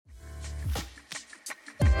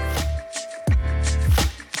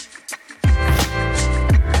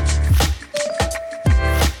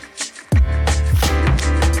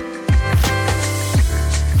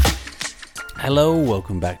Hello,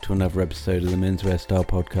 welcome back to another episode of the Menswear Style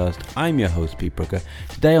Podcast. I'm your host, Pete Brooker.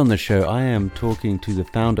 Today on the show, I am talking to the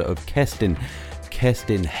founder of Kestin,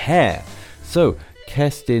 Hare. So,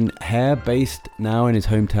 Kestin Hare, based now in his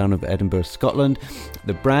hometown of Edinburgh, Scotland.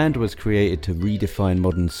 The brand was created to redefine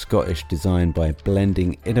modern Scottish design by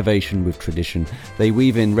blending innovation with tradition. They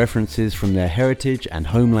weave in references from their heritage and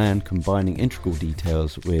homeland, combining integral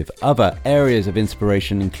details with other areas of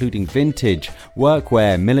inspiration, including vintage,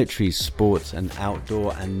 workwear, military, sports, and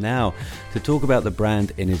outdoor. And now, to talk about the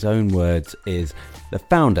brand in his own words, is the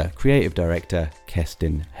founder, creative director,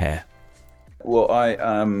 Kestin Hare. Well, I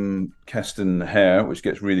am Kestin Hare, which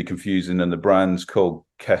gets really confusing, and the brand's called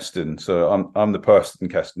Kestin. So I'm the person,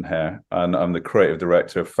 Kestin Hare, and I'm the creative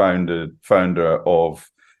director, founder of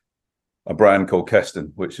a brand called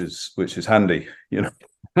Kestin, which is handy, you know.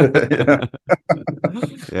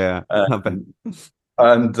 Yeah.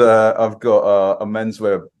 And I've got a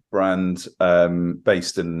menswear brand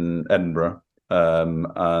based in Edinburgh,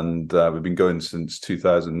 and we've been going since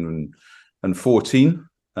 2014.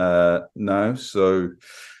 Now, so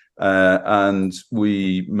and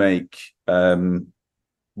we make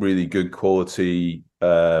really good quality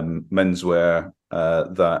menswear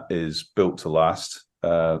that is built to last,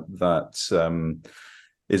 that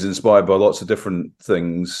is inspired by lots of different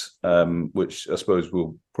things, which I suppose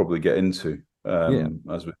we'll probably get into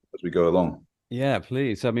as we go along. Yeah,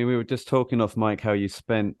 please. I mean, we were just talking off mic how you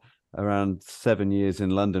spent around 7 years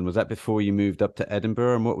in London. Was that before you moved up to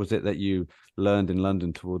Edinburgh? And what was it that you learned in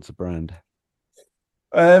London towards the brand?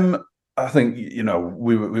 I think, you know,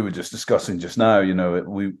 we were just discussing just now, you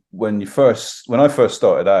know, when I first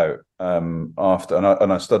started out,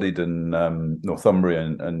 I studied in Northumbria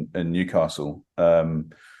and Newcastle, where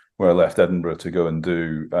I left Edinburgh to go and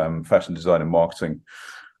do fashion design and marketing.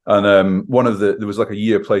 And there was like a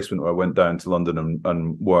year placement where I went down to London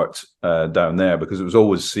and worked down there, because it was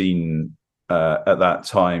always seen at that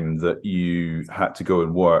time that you had to go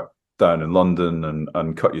and work down in London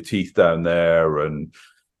and cut your teeth down there. And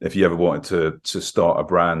if you ever wanted to start a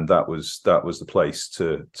brand, that was the place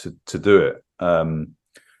to do it.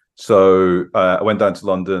 So I went down to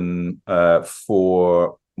London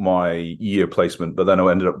for my year placement, but then I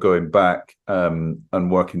ended up going back and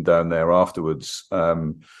working down there afterwards.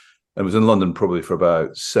 I was in London probably for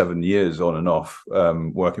about 7 years on and off,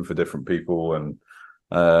 working for different people, and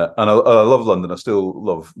I love London. I still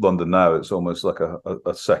love London now. It's almost like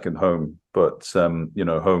a second home. But you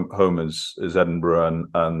know, home is Edinburgh,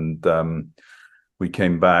 and we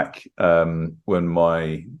came back when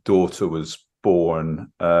my daughter was born.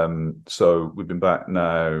 So we've been back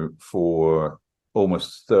now for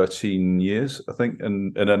almost 13 years, I think,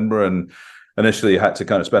 in Edinburgh. And initially I had to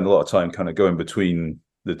kind of spend a lot of time kind of going between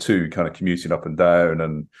the two, kind of commuting up and down.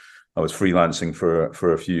 And I was freelancing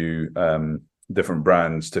for a few different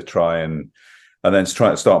brands to try and then to try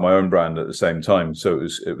to start my own brand at the same time. So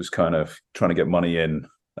it was kind of trying to get money in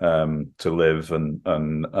to live, and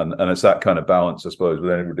it's that kind of balance, I suppose,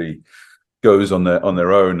 with everybody goes on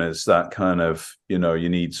their own, is that kind of, you know, you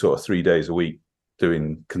need sort of 3 days a week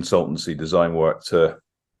doing consultancy design work to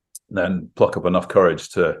then pluck up enough courage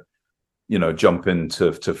to, you know, jump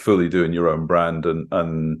into fully doing your own brand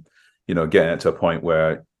and you know, getting it to a point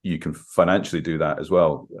where you can financially do that as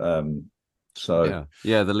well. So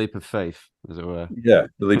yeah, the leap of faith, as it were. Yeah,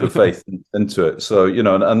 the leap of faith into it. So, you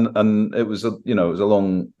know, and it was a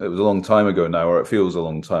long time ago now, or it feels a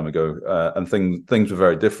long time ago, and things were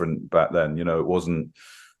very different back then. You know, it wasn't,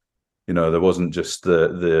 you know, there wasn't just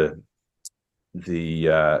the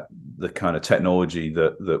kind of technology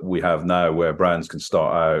that we have now, where brands can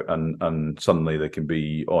start out and suddenly they can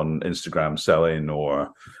be on Instagram selling,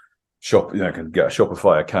 or can get a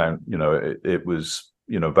Shopify account. You know, it was,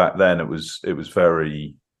 you know, back then it was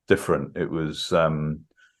very different. It was,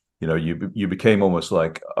 you know, you became almost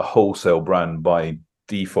like a wholesale brand by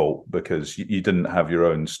default, because you didn't have your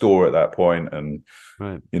own store at that point. And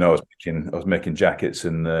right, you know, I was making jackets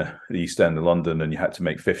in the East End of London, and you had to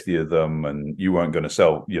make 50 of them, and you weren't going to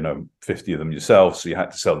sell, you know, 50 of them yourself, so you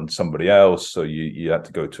had to sell them to somebody else. So you had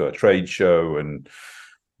to go to a trade show, and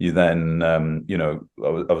you then, you know,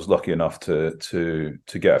 I was lucky enough to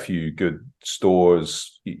get a few good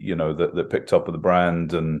stores, you know, that picked up with the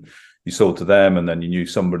brand, and you sold to them, and then you knew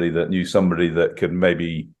somebody that could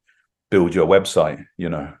maybe build your website. You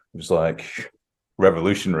know, it was like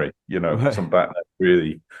revolutionary, you know. Right. Some back then,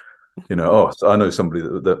 really, you know, so I know somebody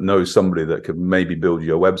that knows somebody that could maybe build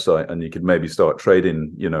your website, and you could maybe start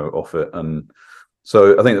trading, you know, off it. And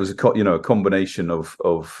so I think there was a combination of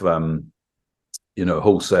you know,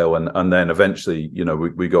 wholesale, and then eventually, you know,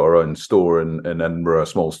 we got our own store in Edinburgh, a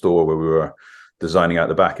small store where we were designing out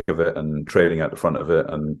the back of it and trading out the front of it,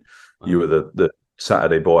 and you Wow. were the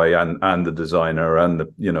Saturday boy and the designer and the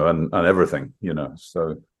and everything,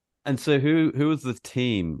 So And so who was the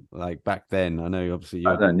team like back then? I know obviously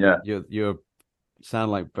back then, yeah, you're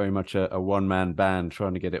sound like very much a one man band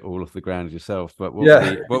trying to get it all off the ground yourself. But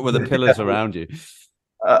yeah. what were the pillars around you?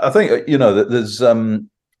 I think that there's a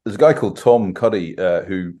guy called Tom Cuddy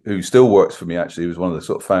who still works for me. Actually, he was one of the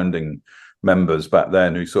sort of founding members back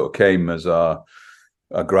then, who sort of came as a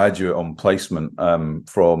graduate on placement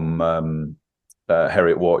from Hare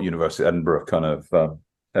University, Edinburgh, kind of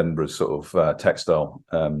Edinburgh sort of textile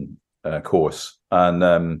course,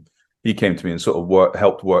 and he came to me and sort of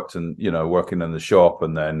helped worked and working in the shop,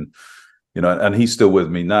 and then and he's still with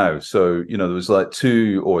me now. So there was like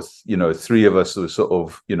two or three of us. There was sort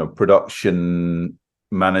of production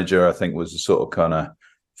manager, I think, was the sort of kind of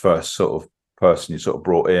first sort of person you sort of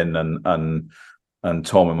brought in, and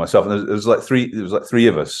Tom and myself, and there was like three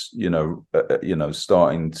of us,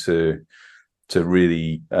 starting to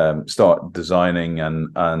really start designing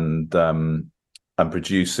and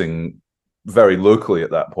producing very locally at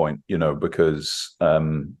that point, because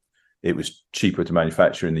it was cheaper to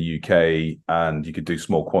manufacture in the UK, and you could do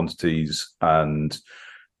small quantities, and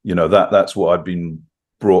that's what I'd been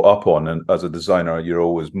brought up on. And as a designer, you're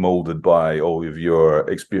always molded by all of your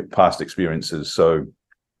past experiences. So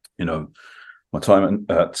my time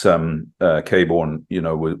at Caborn,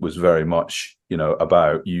 was very much,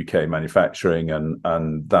 about UK manufacturing,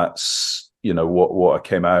 and that's, what I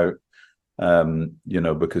came out,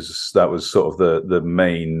 because that was sort of the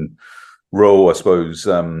main role, I suppose,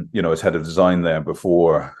 as head of design there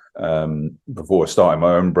before starting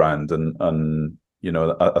my own brand, and I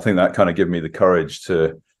think that kind of gave me the courage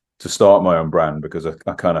to start my own brand, because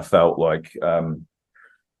I kind of felt like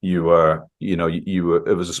you were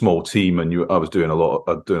it was a small team, and I was doing a lot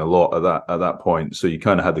at that point. So you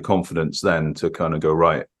kind of had the confidence then to kind of go,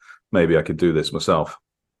 right, maybe I could do this myself.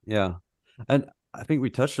 Yeah. And I think we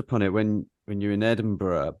touched upon it when you're in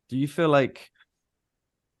Edinburgh. Do you feel like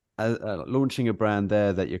launching a brand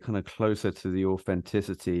there that you're kind of closer to the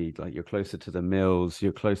authenticity, like you're closer to the mills,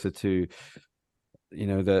 you're closer to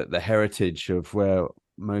the heritage of where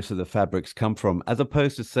most of the fabrics come from, as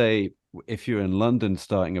opposed to, say, if you're in London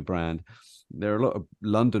starting a brand? There are a lot of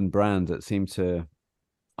London brands that seem to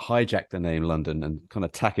hijack the name London and kind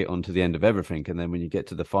of tack it onto the end of everything, and then when you get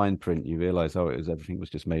to the fine print, you realize, everything was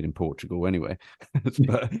just made in Portugal anyway.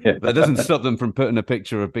 But that doesn't stop them from putting a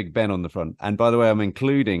picture of Big Ben on the front. And by the way, I'm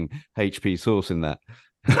including HP sauce in that.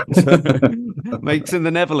 So, makes in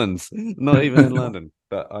the Netherlands, not even in London.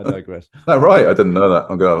 But I digress. Oh, right, I didn't know that.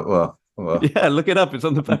 I'll go, well, yeah, look it up. It's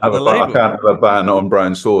on the back of the I label. can't have a ban on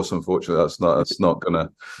brown sauce, unfortunately. That's not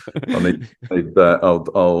gonna. I need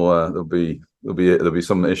there'll be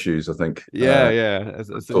some issues, I think. Yeah.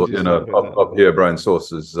 Up here, brown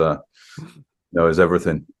sauce is is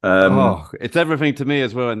everything. It's everything to me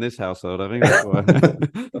as well in this household. I think that's why.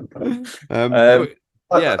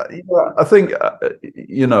 I think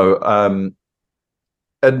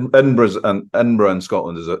Edinburgh and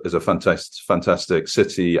Scotland is a fantastic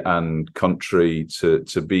city and country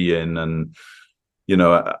to be in, and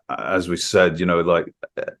as we said, like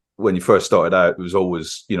when you first started out, it was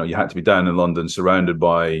always you had to be down in London, surrounded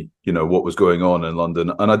by what was going on in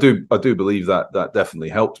London, and I do believe that definitely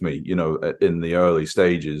helped me in the early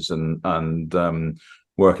stages, and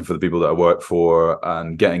working for the people that I worked for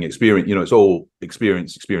and getting experience. It's all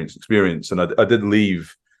experience, and I did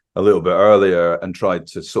leave a little bit earlier and tried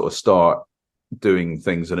to sort of start doing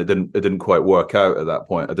things, and it didn't quite work out at that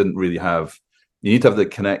point. I didn't really have. You need to have the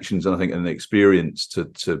connections, and I think, and the experience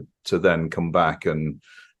to then come back and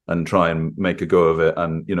try and make a go of it,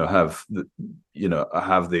 and have the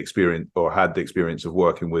experience, or had the experience of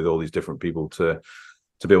working with all these different people to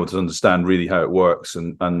be able to understand really how it works,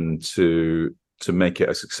 and to make it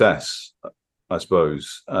a success, I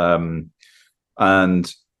suppose. And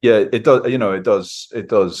yeah, it does. It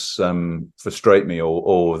does frustrate me,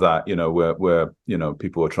 all of that. Where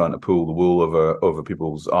people are trying to pull the wool over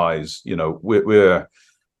people's eyes. We're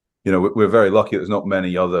very lucky. There's not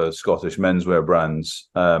many other Scottish menswear brands,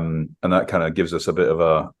 and that kind of gives us a bit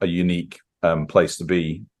of a unique place to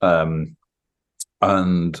be. And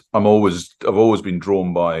I've always been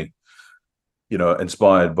drawn by,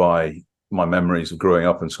 inspired by my memories of growing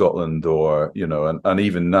up in Scotland, or and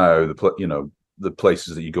even now the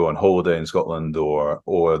places that you go on holiday in Scotland, or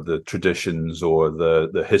the traditions, or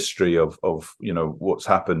the history of what's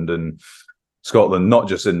happened in Scotland, not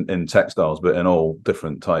just in textiles, but in all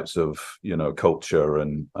different types of culture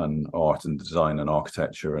and art and design and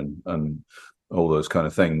architecture and all those kind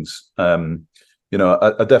of things.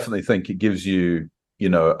 I definitely think it gives you,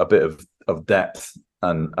 a bit of depth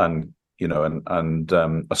and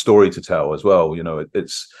a story to tell as well.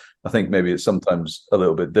 I think maybe it's sometimes a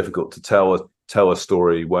little bit difficult to tell a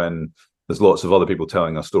story when there's lots of other people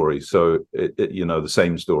telling a story. So the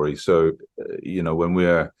same story. So when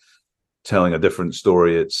we're telling a different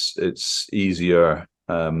story, it's easier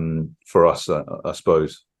for us, I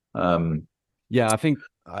suppose. Yeah, I think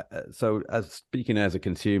so. As speaking as a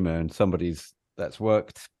consumer and somebody's that's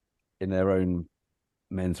worked in their own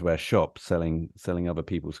menswear shop selling other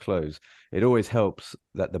people's clothes, it always helps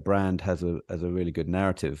that the brand has a really good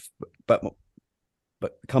narrative, but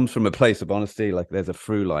comes from a place of honesty. Like there's a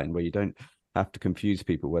through line where you don't have to confuse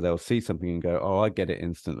people, where they'll see something and go, oh, I get it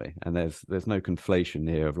instantly, and there's no conflation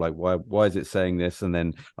here of like, why is it saying this, and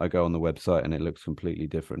then I go on the website and it looks completely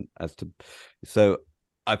different. So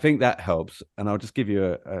I think that helps. And I'll just give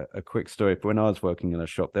you a quick story. When I was working in a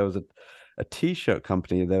shop, there was a t-shirt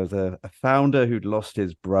company. There was a founder who'd lost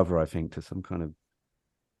his brother, I think, to some kind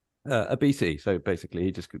of obesity. So basically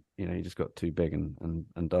he just got too big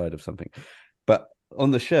and died of something. But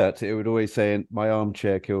on the shirt, it would always say, my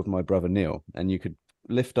armchair killed my brother Neil. And you could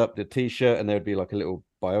lift up the t-shirt and there would be like a little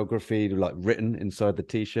biography like written inside the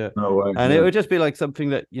t-shirt. No way, and yeah. It would just be like something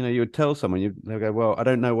that, you would tell someone, they'll go, well, I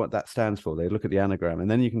don't know what that stands for. They look at the anagram, and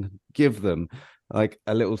then you can give them like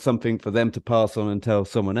a little something for them to pass on and tell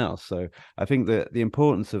someone else. So I think that the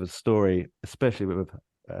importance of a story, especially with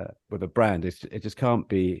a brand, it just can't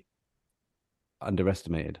be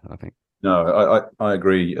underestimated, I think. No, I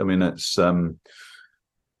agree. I mean, it's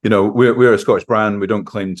we're a Scottish brand. We don't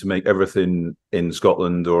claim to make everything in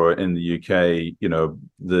Scotland or in the UK.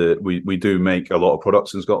 We do make a lot of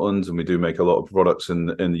products in Scotland, and we do make a lot of products in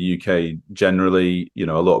the UK generally. A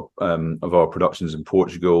lot of our productions in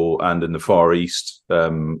Portugal and in the Far East.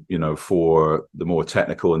 For the more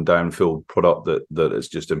technical and downfilled product that is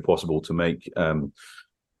just impossible to make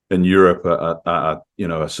in Europe at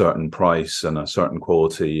a certain price and a certain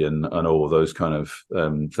quality and all of those kind of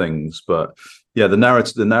things. But yeah, the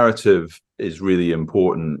narrative is really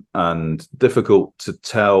important and difficult to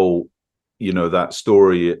tell. That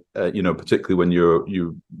story. Particularly when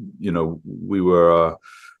we were a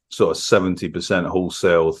sort of 70%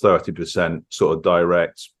 wholesale, 30% sort of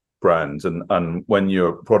direct brand, and when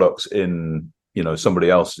your product's in somebody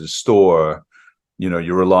else's store,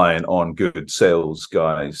 you're relying on good sales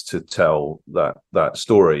guys to tell that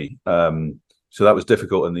story. So that was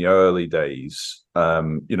difficult in the early days.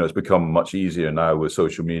 It's become much easier now with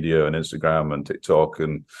social media and Instagram and TikTok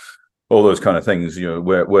and all those kind of things,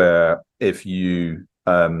 where if you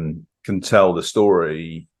can tell the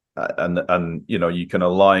story and you can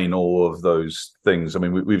align all of those things. I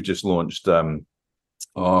mean, we've just launched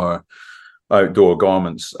our outdoor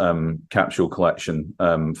garments capsule collection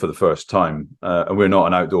for the first time, and we're not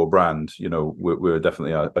an outdoor brand. We're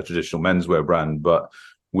definitely a traditional menswear brand, but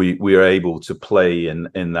we are able to play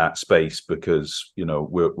in that space because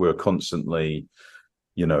we're constantly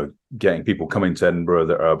getting people coming to Edinburgh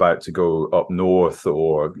that are about to go up north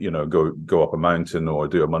or go up a mountain or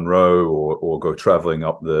do a Munro or go traveling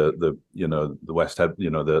up the West Head,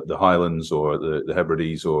 the Highlands or the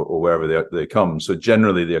Hebrides or wherever they come. So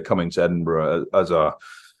generally they're coming to Edinburgh as a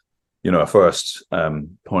first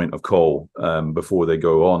point of call before they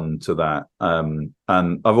go on to that. And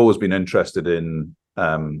I've always been interested in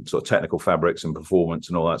sort of technical fabrics and performance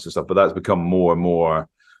and all that sort of stuff, but that's become more and more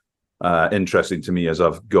interesting to me as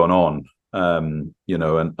I've gone on, and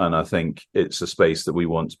I think it's a space that we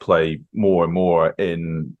want to play more and more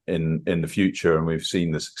in the future. And we've seen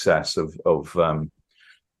the success of the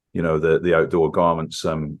outdoor garments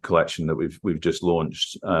collection that we've just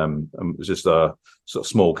launched. It's just a sort of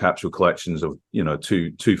small capsule collections of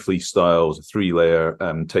two fleece styles, a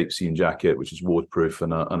 3-layer tape seam jacket which is waterproof,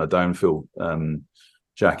 and a downfill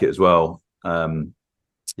jacket as well.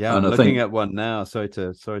 Yeah, I'm looking at one now. Sorry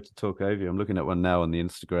to talk over you. I'm looking at one now on the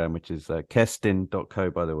Instagram, which is Kestin.co,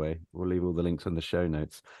 by the way. We'll leave all the links on the show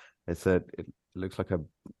notes. It looks like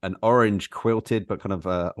an orange quilted, but kind of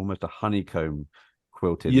almost a honeycomb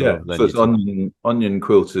quilted. Yeah, so it's onion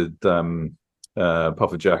quilted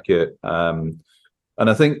puffer jacket. And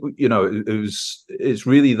I think, it's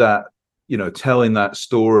really that, telling that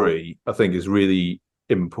story, I think, is really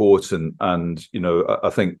important. And, I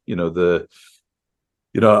think,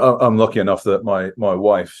 I'm lucky enough that my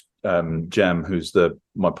wife, Jem, who's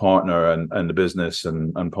my partner and the business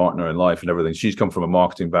and partner in life and everything, she's come from a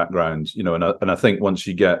marketing background, and I think once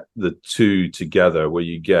you get the two together, where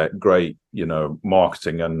you get great,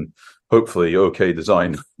 marketing and hopefully okay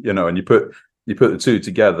design, and you put the two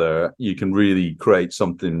together, you can really create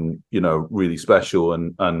something, really special.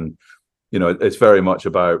 And it's very much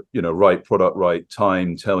about, right product, right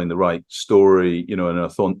time, telling the right story, in an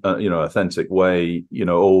authentic way,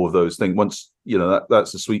 all of those things. Once,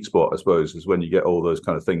 that's the sweet spot, I suppose, is when you get all those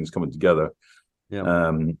kind of things coming together.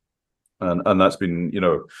 Yeah. And that's been,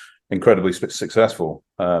 incredibly successful.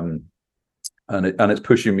 And it's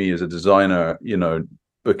pushing me as a designer,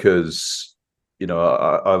 because,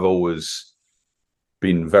 I've always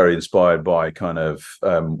been very inspired by kind of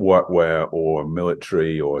workwear or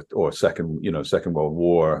military or Second World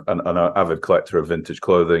War, and an avid collector of vintage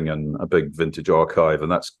clothing and a big vintage archive,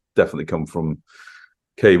 and that's definitely come from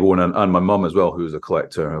Cable and my mum as well, who's a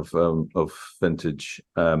collector of vintage,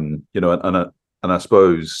 and I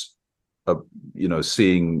suppose,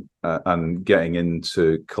 seeing and getting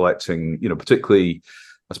into collecting, particularly,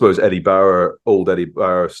 I suppose, old Eddie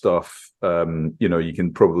Bauer stuff. You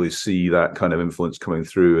can probably see that kind of influence coming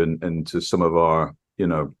through into some of our,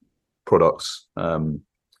 products.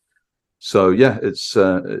 So yeah, it's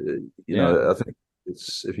I think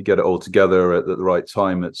it's, if you get it all together at the right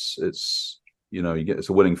time, it's it's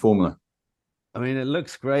a winning formula. I mean, it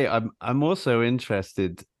looks great. I'm also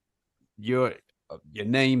interested. Your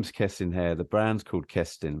name's Kestin Hare. The brand's called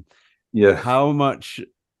Kestin. Yeah. How much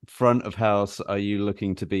front of house are you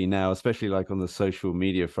looking to be now, especially like on the social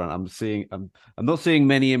media front? I'm not seeing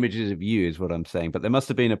many images of you, is what I'm saying, but there must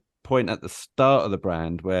have been a point at the start of the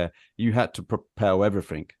brand where you had to propel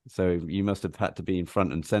everything, so you must have had to be in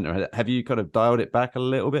front and center. Have you kind of dialed it back a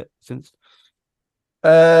little bit since?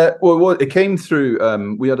 Well, it came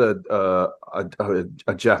through. We had a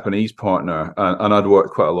Japanese partner, and I'd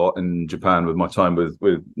worked quite a lot in Japan with my time with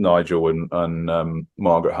Nigel and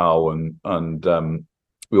Margaret Howell, and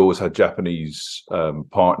we always had Japanese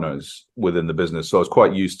partners within the business, so I was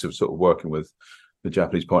quite used to sort of working with the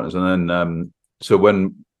Japanese partners. And then, so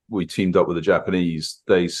when we teamed up with the Japanese,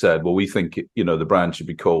 they said, "Well, we think the brand should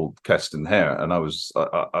be called Kestin Hare," and I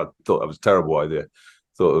thought that was a terrible idea.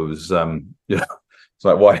 Thought it was it's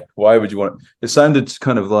like, why would you want it? It sounded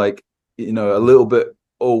kind of like, a little bit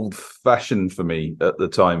old fashioned for me at the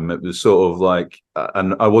time. It was sort of like,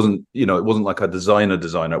 and I wasn't, it wasn't like a designer.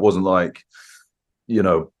 It wasn't like,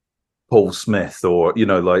 Paul Smith or,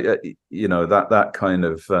 that kind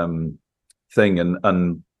of thing.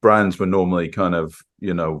 And brands were normally kind of,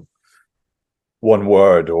 one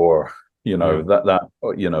word, or,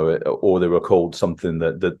 or they were called something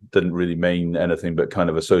that didn't really mean anything, but kind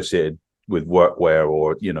of associated with workwear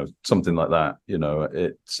or something like that.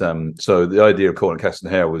 It's so the idea of calling it Kestin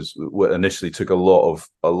Hare was what initially took a lot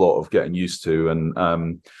of getting used to,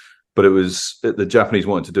 and but it was the Japanese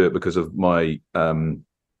wanted to do it because of my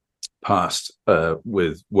past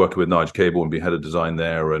with working with Nigel Cable and being head of design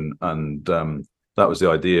there, and that was the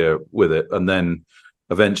idea with it. And then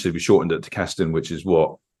eventually we shortened it to Kestin, which is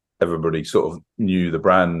what everybody sort of knew the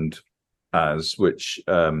brand as, which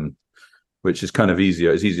is kind of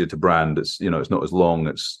easier. It's easier to brand. It's it's not as long.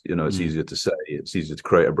 It's it's easier to say. It's easier to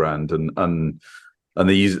create a brand, and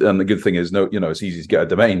the good thing is it's easy to get a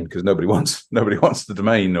domain because nobody wants the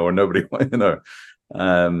domain, or nobody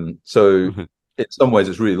so in some ways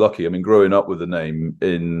it's really lucky. I mean, growing up with the name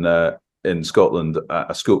in Scotland at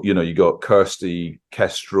a school, you got Kirsty,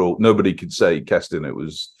 Kestrel. Nobody could say Kestin. It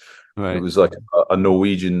was like a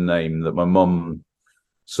Norwegian name that my mum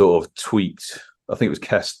sort of tweaked. I think it was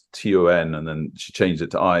Kest, Ton, and then she changed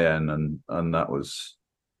it to In, and that was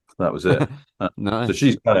it. Nice. So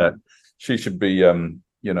she should be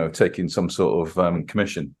taking some sort of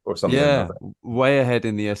commission or something. Yeah, way ahead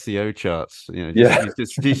in the SEO charts.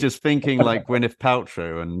 She's just thinking like Gwyneth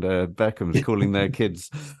Paltrow and Beckham's calling their kids,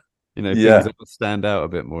 things that will stand out a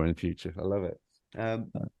bit more in the future. I love it.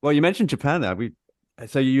 Well, you mentioned Japan there.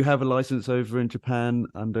 So you have a license over in Japan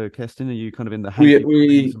under Kestin? Are you kind of in the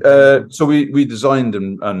we designed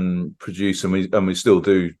and produce, and we still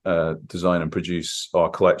do design and produce our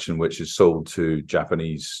collection, which is sold to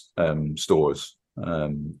Japanese stores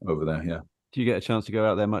over there. Yeah. Do you get a chance to go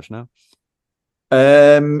out there much now?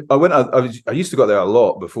 I used to go out there a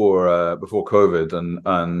lot before COVID,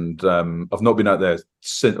 and I've not been out there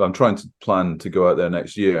since. I'm trying to plan to go out there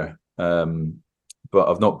next year. But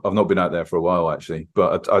I've not been out there for a while, actually.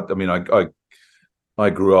 But I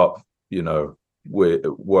grew up, with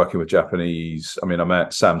working with Japanese. I mean, I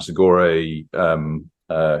met Sam Segure,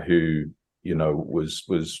 who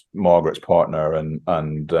was Margaret's partner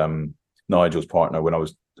and Nigel's partner when I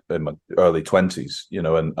was in my early 20s.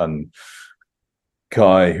 And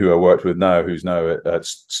Kai, who I worked with now, who's now at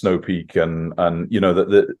Snow Peak, and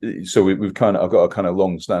so we've I've got a kind of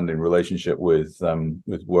long-standing relationship with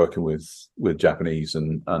working with Japanese,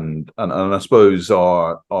 and I suppose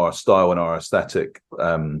our style and our aesthetic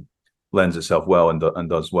lends itself well and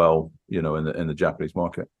does well, in the Japanese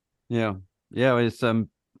market. Yeah, yeah,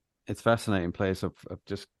 it's fascinating place. I've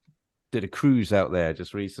just did a cruise out there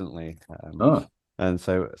just recently, Oh, and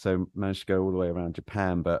so managed to go all the way around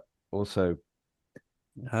Japan, but also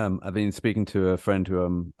I've been speaking to a friend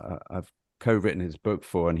who I've co-written his book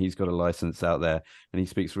for, and he's got a license out there, and he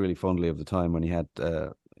speaks really fondly of the time when he had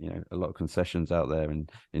a lot of concessions out there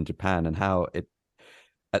in Japan, and how it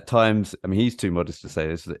at times, I mean, he's too modest to say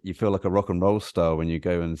this, that you feel like a rock and roll star when you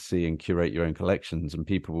go and see and curate your own collections, and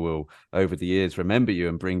people will over the years remember you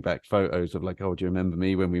and bring back photos of like, oh, do you remember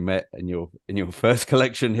me when we met in your first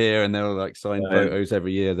collection here? And they'll like sign photos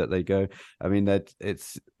every year that they go. I mean, that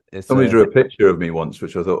it's somebody drew a picture of me once,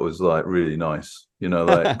 which I thought was like really nice.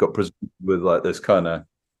 Like got presented with like this kind of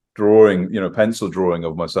drawing, pencil drawing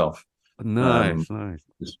of myself. Nice.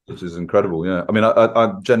 Which is incredible. Yeah, I mean,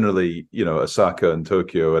 I'm generally, Osaka and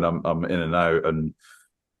Tokyo, and I'm in and out, and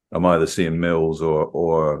I'm either seeing mills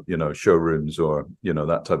or showrooms or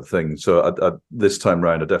that type of thing. So this time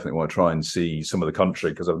round, I definitely want to try and see some of the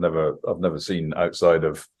country, because I've never seen outside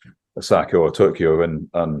of Osaka or Tokyo and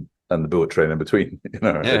the bullet train in between.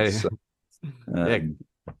 Yeah.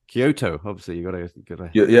 Kyoto, obviously, you gotta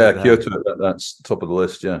Kyoto. That's top of the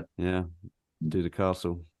list. Yeah, do the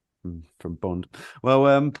castle from Bond.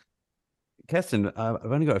 Well, Kestin,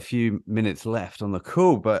 I've only got a few minutes left on the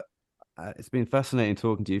call, but it's been fascinating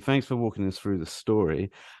talking to you. Thanks for walking us through the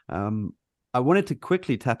story. I wanted to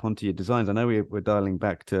quickly tap onto your designs. I know we're dialing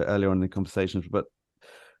back to earlier on in the conversations, but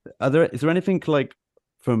is there anything like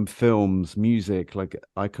from films, music, like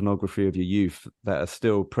iconography of your youth that are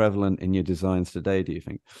still prevalent in your designs today, do you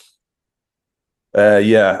think?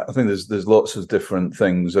 Yeah, I think there's lots of different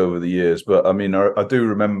things over the years, but I mean, I do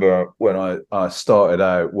remember when I started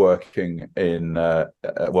out working in I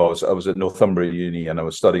was at Northumbria Uni, and I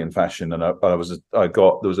was studying fashion, and there was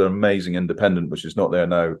an amazing independent, which is not there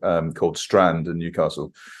now, called Strand in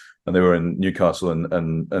Newcastle, and they were in Newcastle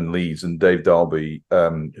and Leeds, and Dave Dalby,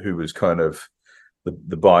 who was kind of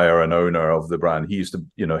the buyer and owner of the brand. He used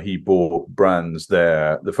to, he bought brands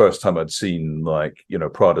there. The first time I'd seen like,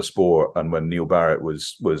 Prada Sport, and when Neil Barrett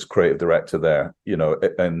was creative director there,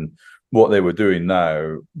 and what they were doing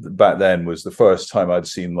now back then was the first time I'd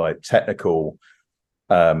seen like technical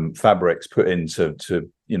fabrics put into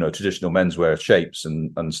traditional menswear shapes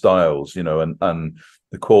and styles, and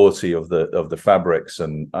the quality of the fabrics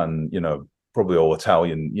and probably all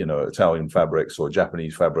Italian fabrics or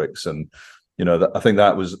Japanese fabrics. And I think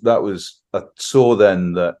that was I saw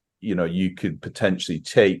then that you could potentially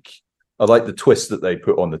take. I like the twist that they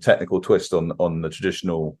put on, the technical twist on the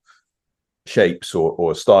traditional shapes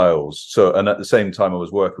or styles. So, and at the same time, I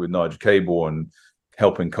was working with Nigel Caborn,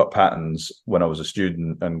 helping cut patterns when I was a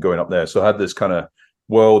student and going up there. So I had this kind of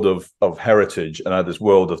world of heritage, and I had this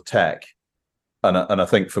world of tech. And I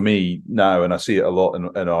think for me now, and I see it a lot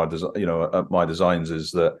in our my designs,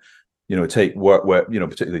 is that take workwear,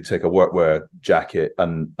 particularly take a workwear jacket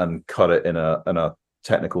and cut it in a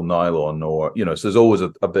technical nylon, or so there's always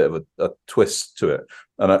a bit of a twist to it,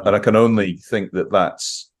 and I can only think that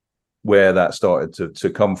that's where that started to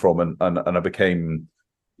come from, and I became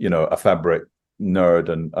a fabric nerd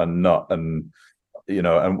and nut, and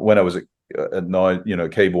and when I was at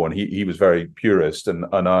Caborn, he was very purist, and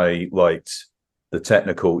I liked the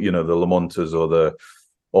technical, the Lamontas or the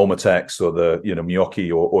Olmatex or the Miocchi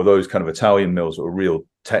or those kind of Italian mills that were real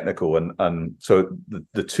technical, and so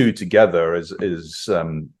the two together is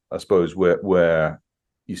I suppose where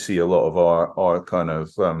you see a lot of our kind of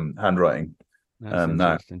handwriting. That's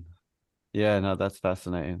interesting. Yeah, no, that's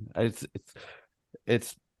fascinating.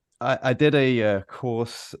 It's I did a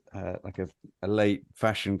course, like a late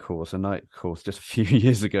fashion course, a night course, just a few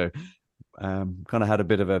years ago. Kind of had a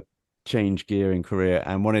bit of a change gear in career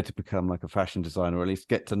and wanted to become like a fashion designer, or at least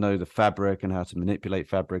get to know the fabric and how to manipulate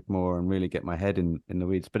fabric more and really get my head in the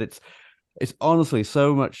weeds. But it's honestly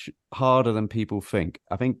so much harder than people think.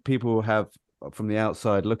 I think people have, from the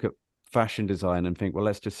outside, look at fashion design and think, well,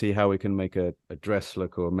 let's just see how we can make a dress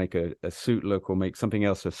look, or make a suit look, or make something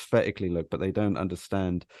else aesthetically look, but they don't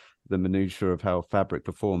understand the minutiae of how fabric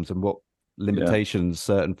performs and what limitations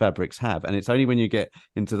certain fabrics have. And it's only when you get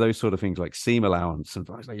into those sort of things like seam allowance and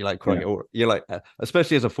you're like crying, or you're like,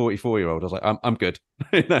 especially as a 44-year-old, I was like, I'm good.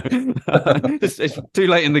 It's too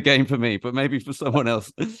late in the game for me, but maybe for someone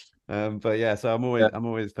else. But yeah, so I'm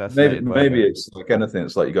always fascinated. Maybe it's like anything.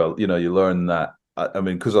 It's like you learn that. I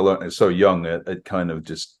mean, because I learned it so young, it kind of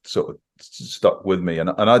just sort of stuck with me. And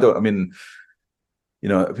I don't. I mean,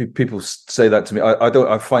 people say that to me.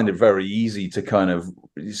 I find it very easy to kind of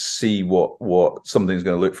see what something's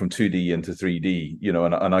going to look from 2D into 3D,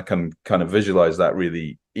 and I can kind of visualize that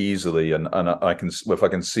really easily. And I can, if I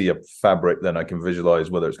can see a fabric, then I can visualize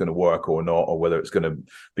whether it's going to work or not, or whether it's going to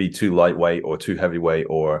be too lightweight or too heavyweight,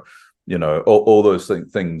 or, all those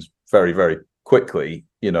things very, very quickly.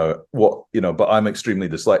 But I'm extremely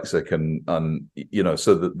dyslexic, and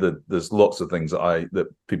so there's lots of things that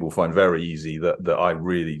people find very easy that I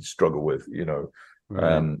really struggle with.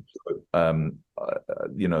 Right.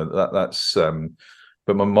 That's.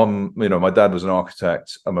 But my mum, my dad was an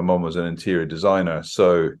architect, and my mum was an interior designer,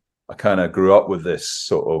 so I kind of grew up with this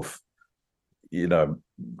sort of,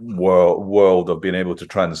 world of being able to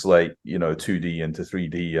translate, 2D into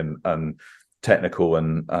 3D and technical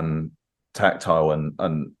and tactile,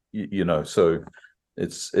 and so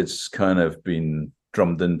it's kind of been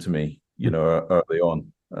drummed into me, early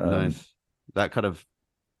on. Nice. That kind of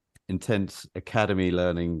intense academy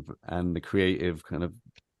learning and the creative kind of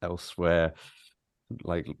elsewhere,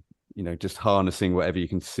 like, just harnessing whatever you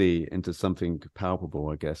can see into something palpable,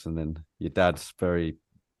 I guess. And then your dad's very,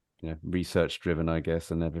 research driven, I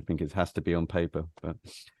guess, and everything has to be on paper. But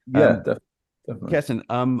Definitely. Kestin,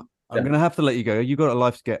 I'm going to have to let you go. You got a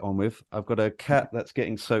life to get on with. I've got a cat that's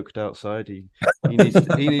getting soaked outside. He needs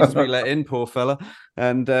to be let in, poor fella.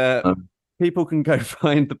 And people can go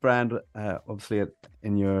find the brand, obviously,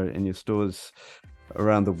 in your stores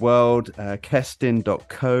around the world.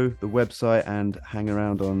 Kestin.co, the website, and hang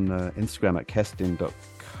around on Instagram at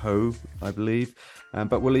Kestin.co, I believe.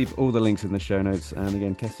 But we'll leave all the links in the show notes. And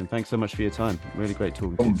again, Kestin, thanks so much for your time. Really great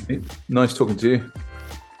talking to you. Nice talking to you.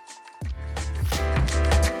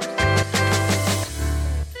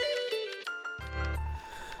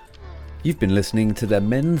 You've been listening to the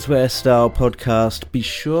Menswear Style podcast. Be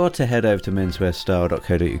sure to head over to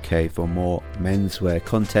menswearstyle.co.uk for more menswear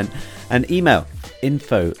content, and email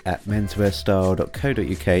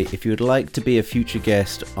info@menswearstyle.co.uk if you would like to be a future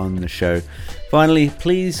guest on the show. Finally,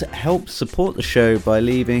 please help support the show by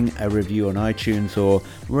leaving a review on iTunes or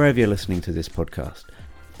wherever you're listening to this podcast.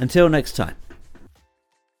 Until next time.